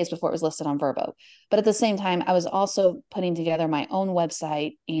like 3 days before it was listed on Vrbo. But at the same time, I was also putting together my own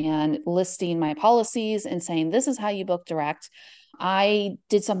website and listing my policies and saying, this is how you book direct. I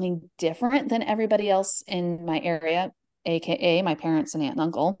did something different than everybody else in my area, AKA my parents and aunt and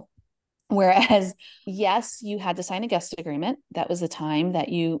uncle. Whereas, yes, you had to sign a guest agreement. That was the time that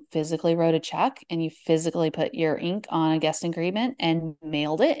you physically wrote a check and you physically put your ink on a guest agreement and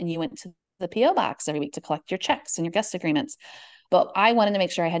mailed it. And you went to the PO box every week to collect your checks and your guest agreements. But I wanted to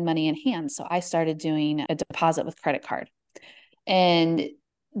make sure I had money in hand. So I started doing a deposit with credit card. And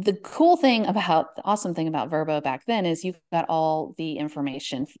the awesome thing about Vrbo back then is you got all the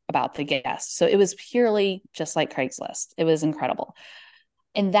information about the guests. So it was purely just like Craigslist. It was incredible.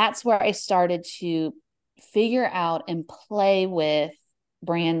 And that's where I started to figure out and play with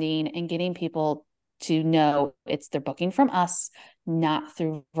branding and getting people to know they're booking from us, not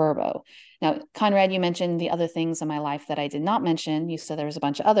through Vrbo. Now, Conrad, you mentioned the other things in my life that I did not mention. You said there was a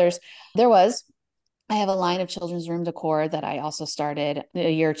bunch of others. I have a line of children's room decor that I also started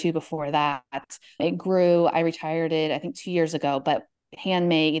a year or two before that. It grew. I retired it, I think 2 years ago, but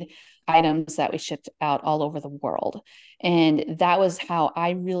handmade items that we shipped out all over the world. And that was how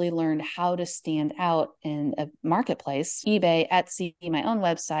I really learned how to stand out in a marketplace, eBay, Etsy, my own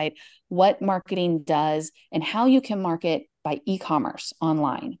website, what marketing does, and how you can market by e-commerce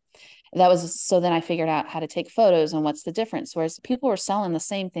online. So then I figured out how to take photos and what's the difference. Whereas people were selling the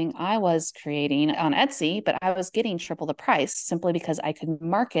same thing I was creating on Etsy, but I was getting triple the price simply because I could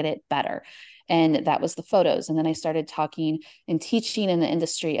market it better. And that was the photos. And then I started talking and teaching in the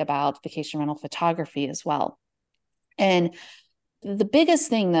industry about vacation rental photography as well. And the biggest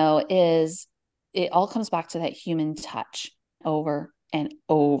thing though, is it all comes back to that human touch over and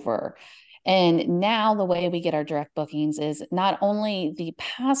over. And now the way we get our direct bookings is not only the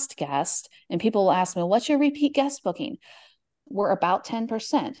past guest, and people will ask me, what's your repeat guest booking? We're about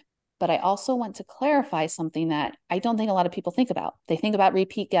 10%. but I also want to clarify something that I don't think a lot of people think about. They think about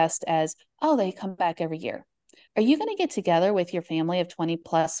repeat guests as, oh, they come back every year. Are you going to get together with your family of 20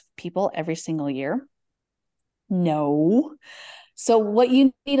 plus people every single year? No. So what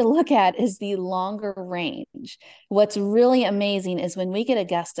you need to look at is the longer range. What's really amazing is when we get a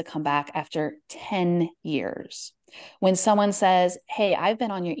guest to come back after 10 years. When someone says, hey, I've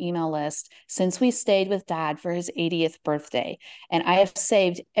been on your email list since we stayed with dad for his 80th birthday, and I have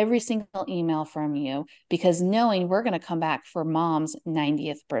saved every single email from you because knowing we're going to come back for mom's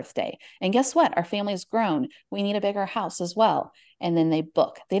 90th birthday. And guess what? Our family's grown. We need a bigger house as well. And then they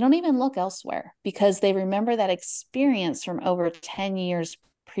book. They don't even look elsewhere because they remember that experience from over 10 years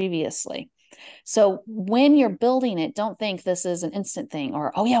previously. So when you're building it, don't think this is an instant thing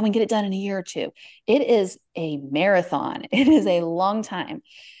or, oh yeah, we can get it done in a year or two. It is a marathon. It is a long time.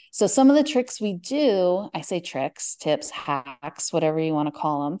 So some of the tricks we do, I say tricks, tips, hacks, whatever you want to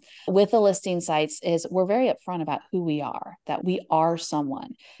call them, with the listing sites is we're very upfront about who we are, that we are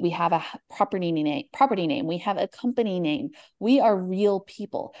someone. We have a property name, we have a company name. We are real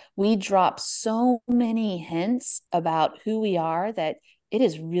people. We drop so many hints about who we are that it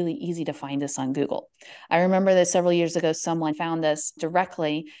is really easy to find us on Google. I remember that several years ago, someone found us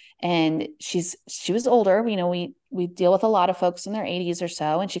directly, and she was older. You know, we deal with a lot of folks in their 80s or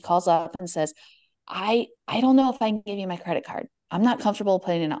so, and she calls up and says, I don't know if I can give you my credit card. I'm not comfortable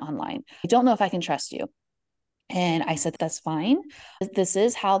putting it online. I don't know if I can trust you. And I said, that's fine. This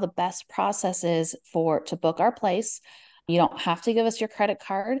is how the best process is to book our place. You don't have to give us your credit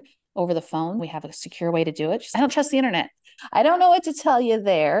card over the phone. We have a secure way to do it. She said, I don't trust the internet. I don't know what to tell you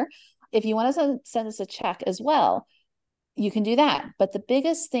there. If you want to send us a check as well, you can do that. But the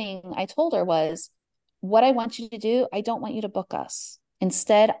biggest thing I told her was, what I want you to do, I don't want you to book us.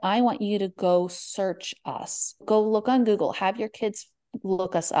 Instead, I want you to go search us. Go look on Google, have your kids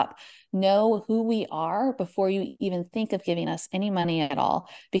look us up, know who we are before you even think of giving us any money at all,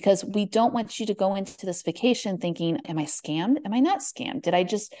 because we don't want you to go into this vacation thinking, am I scammed? Am I not scammed? Did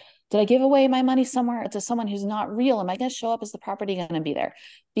I give away my money somewhere to someone who's not real? Am I going to show up? Is the property going to be there?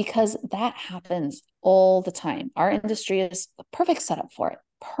 Because that happens all the time. Our industry is a perfect setup for it.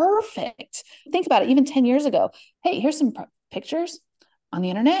 Perfect. Think about it. Even 10 years ago, hey, here's some pictures on the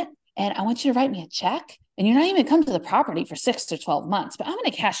internet, and I want you to write me a check. And you're not even come to the property for 6 to 12 months, but I'm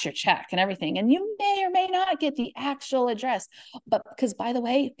going to cash your check and everything. And you may or may not get the actual address. But because, by the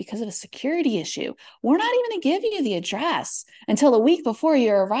way, because of a security issue, we're not even going to give you the address until a week before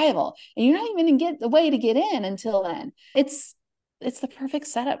your arrival. And you're not even going to get the way to get in until then. It's the perfect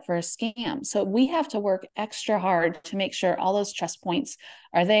setup for a scam. So we have to work extra hard to make sure all those trust points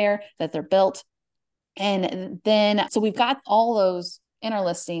are there, that they're built. And then, so we've got all those in our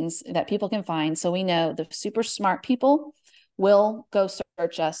listings that people can find. So we know the super smart people will go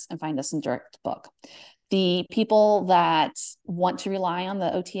search us and find us in direct book. The people that want to rely on the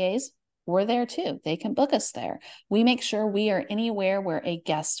OTAs, we're there too. They can book us there. We make sure we are anywhere where a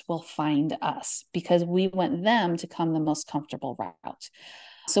guest will find us because we want them to come the most comfortable route.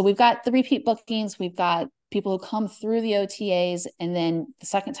 So we've got the repeat bookings. We've got people who come through the OTAs, and then the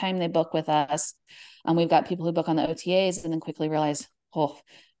second time they book with us, we've got people who book on the OTAs and then quickly realize, oh,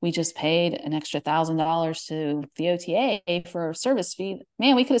 we just paid an extra $1,000 to the OTA for a service fee.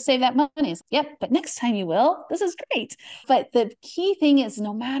 Man, we could have saved that money. Yep, but next time you will. This is great. But the key thing is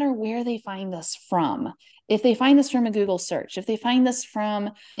no matter where they find us from, if they find us from a Google search, if they find us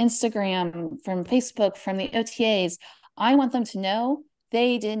from Instagram, from Facebook, from the OTAs, I want them to know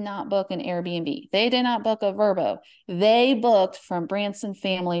they did not book an Airbnb. They did not book a Vrbo. They booked from Branson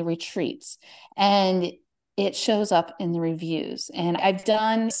Family Retreats. And it shows up in the reviews. And I've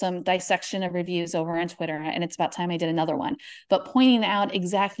done some dissection of reviews over on Twitter, and it's about time I did another one, but pointing out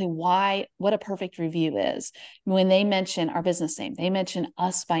exactly what a perfect review is. When they mention our business name, they mention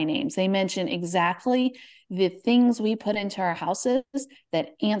us by names, they mention exactly the things we put into our houses that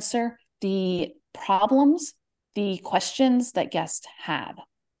answer the problems, the questions that guests have.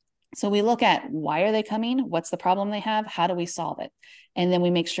 So we look at why are they coming? What's the problem they have? How do we solve it? And then we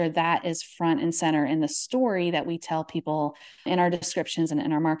make sure that is front and center in the story that we tell people in our descriptions and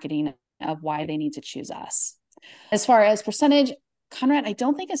in our marketing of why they need to choose us. As far as percentage, Conrad, I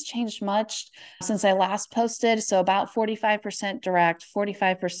don't think it's changed much since I last posted. So about 45% direct,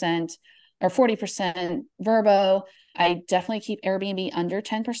 45% or 40% Vrbo. I definitely keep Airbnb under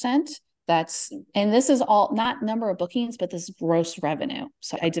 10%. And this is all not number of bookings, but this is gross revenue.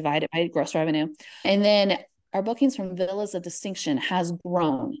 So I divide it by gross revenue. And then our bookings from Villas of Distinction has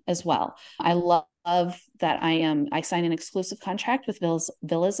grown as well. I love that I signed an exclusive contract with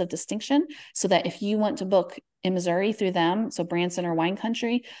Villas of Distinction so that if you want to book in Missouri through them, so Brand Center Wine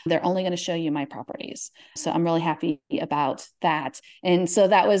Country, they're only going to show you my properties. So I'm really happy about that. And so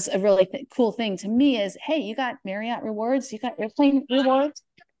that was a really cool thing to me is, hey, you got Marriott rewards, you got airplane rewards,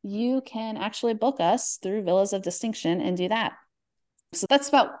 you can actually book us through Villas of Distinction and do that. So that's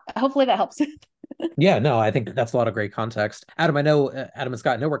about, hopefully that helps. Yeah, no, I think that's a lot of great context. Adam, I know, Adam and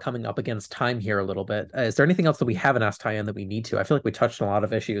Scott, I know we're coming up against time here a little bit. Is there anything else that we haven't asked Tyann that we need to? I feel like we touched on a lot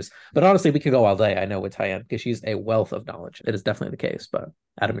of issues, but honestly, we could go all day, I know, with Tyann, because she's a wealth of knowledge. It is definitely the case, but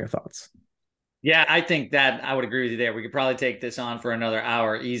Adam, your thoughts? Yeah, I think that I would agree with you there. We could probably take this on for another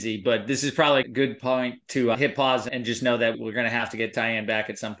hour easy, but this is probably a good point to hit pause and just know that we're going to have to get Tyann back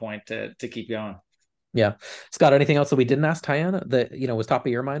at some point to keep going. Yeah. Scott, anything else that we didn't ask Tyann that, was top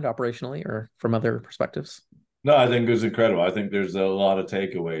of your mind operationally or from other perspectives? No, I think it was incredible. I think there's a lot of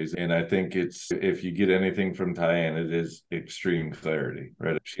takeaways. And I think if you get anything from Tyann, it is extreme clarity,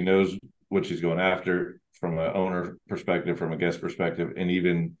 right? She knows what she's going after from an owner perspective, from a guest perspective, and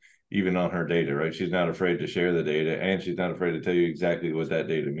even on her data, right? She's not afraid to share the data, and she's not afraid to tell you exactly what that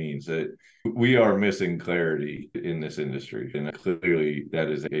data means. That we are missing clarity in this industry. And clearly that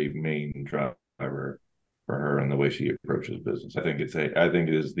is a main driver for her and the way she approaches business. I think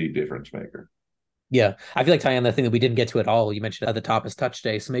it is the difference maker. Yeah, I feel like, Tyann, the thing that we didn't get to at all, you mentioned at the top is Touch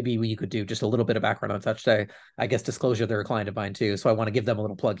Day. So maybe you could do just a little bit of background on Touch Day. I guess disclosure, they're a client of mine too. So I want to give them a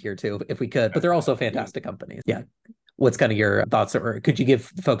little plug here too, if we could. But they're also a fantastic company. Yeah. What's kind of your thoughts, or could you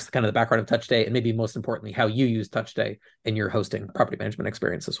give folks kind of the background of Touch Day, and maybe most importantly, how you use Touch Day in your hosting property management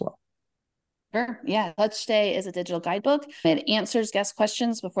experience as well? Sure. Yeah. Touch Day is a digital guidebook. It answers guest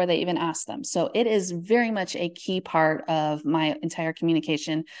questions before they even ask them. So it is very much a key part of my entire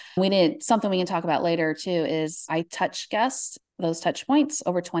communication. Something we can talk about later too is I touch guests, those touch points,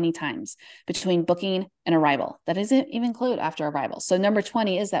 over 20 times between booking and arrival. That doesn't even include after arrival. So number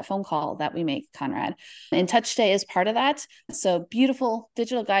 20 is that phone call that we make, Conrad. And Touch Day is part of that. So beautiful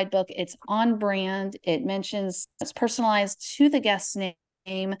digital guidebook. It's on brand. It's personalized to the guest's name.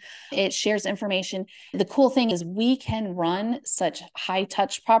 It shares information. The cool thing is we can run such high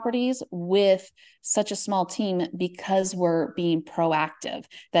touch properties with such a small team because we're being proactive.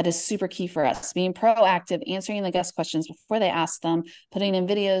 That is super key for us. Being proactive, answering the guest questions before they ask them, putting in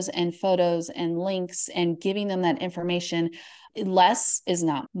videos and photos and links and giving them that information. Less is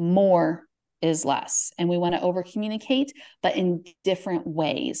not more is less. And we want to over communicate, but in different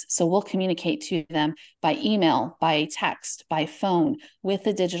ways. So we'll communicate to them by email, by text, by phone with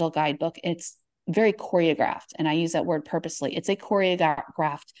the digital guidebook. It's very choreographed. And I use that word purposely. It's a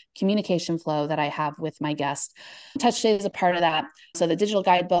choreographed communication flow that I have with my guests. Touch Day is a part of that. So the digital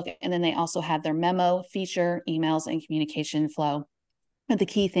guidebook, and then they also have their memo feature, emails, and communication flow. But the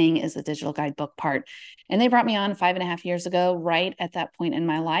key thing is the digital guidebook part. And they brought me on 5.5 years ago, right at that point in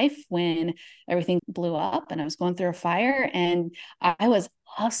my life when everything blew up and I was going through a fire and I was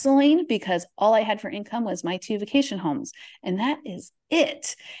hustling because all I had for income was my 2 vacation homes. And that is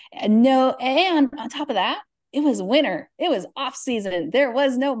it. And on top of that, it was winter. It was off season. There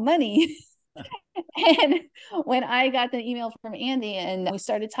was no money. And when I got the email from Andy and we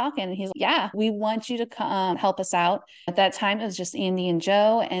started talking, he's like, yeah, we want you to come help us out. At that time, it was just Andy and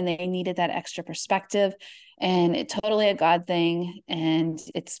Joe, and they needed that extra perspective. And it's totally a God thing. And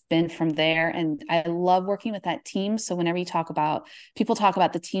it's been from there. And I love working with that team. So whenever people talk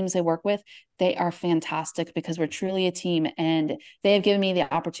about the teams they work with, they are fantastic because we're truly a team. And they have given me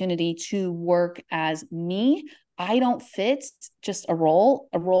the opportunity to work as me. I don't fit just a role.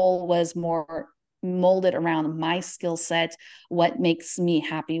 A role was more molded around my skill set, what makes me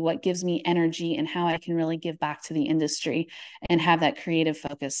happy, what gives me energy, and how I can really give back to the industry and have that creative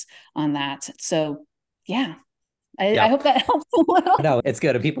focus on that. So yeah. I hope that helps a little. No, it's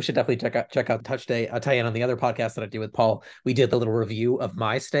good. And people should definitely check out Touch Day. I'll tell you, on the other podcast that I do with Paul, we did the little review of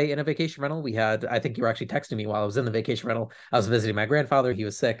my stay in a vacation rental. I think you were actually texting me while I was in the vacation rental. I was visiting my grandfather. He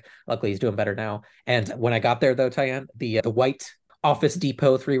was sick. Luckily, he's doing better now. And when I got there, though, Tyann, the white Office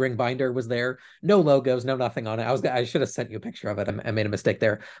Depot 3-ring binder was there. No logos, no nothing on it. I should have sent you a picture of it. I made a mistake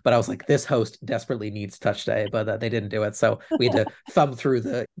there, but I was like, this host desperately needs Touch Day, but they didn't do it. So we had to thumb through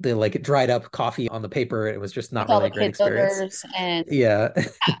the like dried up coffee on the paper. It was just not really a great experience. And yeah,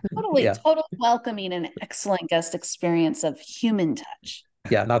 totally welcoming and excellent guest experience of human touch.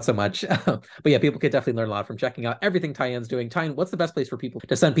 Yeah, not so much. But yeah, people could definitely learn a lot from checking out everything Tyann's doing. Tyann, what's the best place for people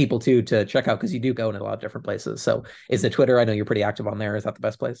to send people to check out? Because you do go in a lot of different places. So is it Twitter? I know you're pretty active on there. Is that the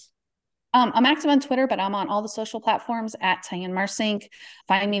best place? I'm active on Twitter, but I'm on all the social platforms at Tyann Marsink.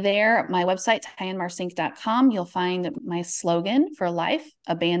 Find me there. My website, tyannmarsink.com. You'll find my slogan for life,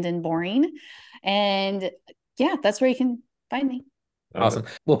 abandon boring. And yeah, that's where you can find me. Awesome.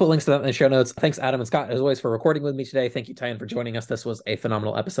 We'll put links to that in the show notes. Thanks, Adam and Scott, as always, for recording with me today. Thank you, Tyann, for joining us. This was a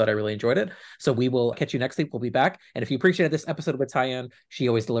phenomenal episode. I really enjoyed it. So we will catch you next week. We'll be back. And if you appreciated this episode with Tyann, she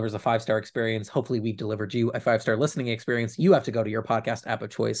always delivers a 5-star experience. Hopefully we've delivered you a 5-star listening experience. You have to go to your podcast app of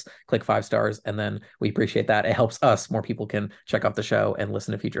choice, click 5 stars, and then we appreciate that. It helps us. More people can check out the show and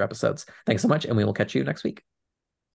listen to future episodes. Thanks so much. And we will catch you next week.